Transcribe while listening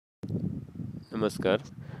नमस्कार.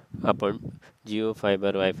 आपण Jio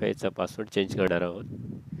fibre वायफायचा password change करणार आहोत.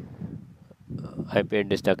 आय पी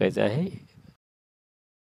ॲड्रेस टाकायचा आहे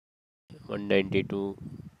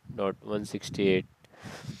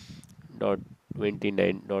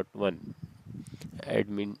 192.168.29.1.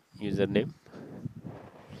 Admin username.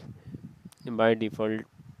 By default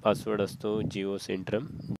password असतो जिओ सेंट्रम.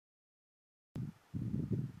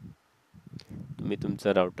 तुम्ही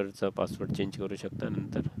तुमचा राउटरचा पासवर्ड चेंज करू शकता.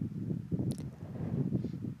 नंतर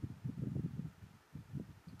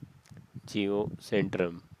जिओ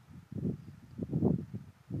सेंट्रम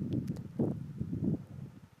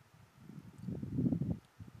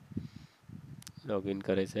लॉग इन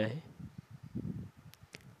करायचं आहे.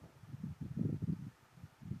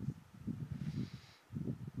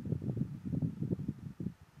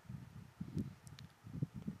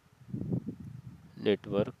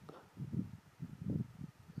 नेटवर्क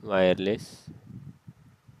वायरलेस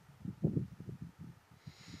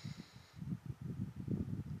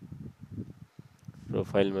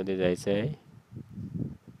प्रोफाईलमध्ये जायचं आहे.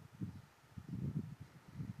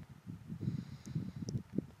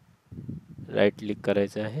 राईट क्लिक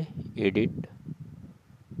करायचं आहे. Edit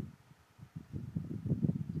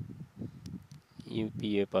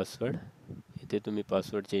UPA password. इथे तुम्ही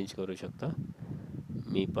पासवर्ड चेंज करू शकता.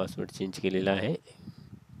 मी पासवर्ड चेंज केलेला आहे.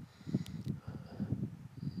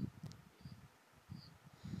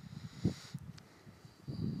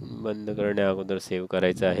 बंद करण्या अगोदर सेव्ह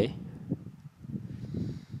करायचं आहे.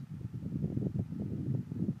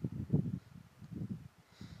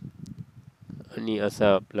 आणि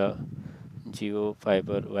असा आपला जिओ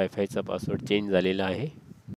फायबर वायफायचा पासवर्ड चेंज झालेला आहे.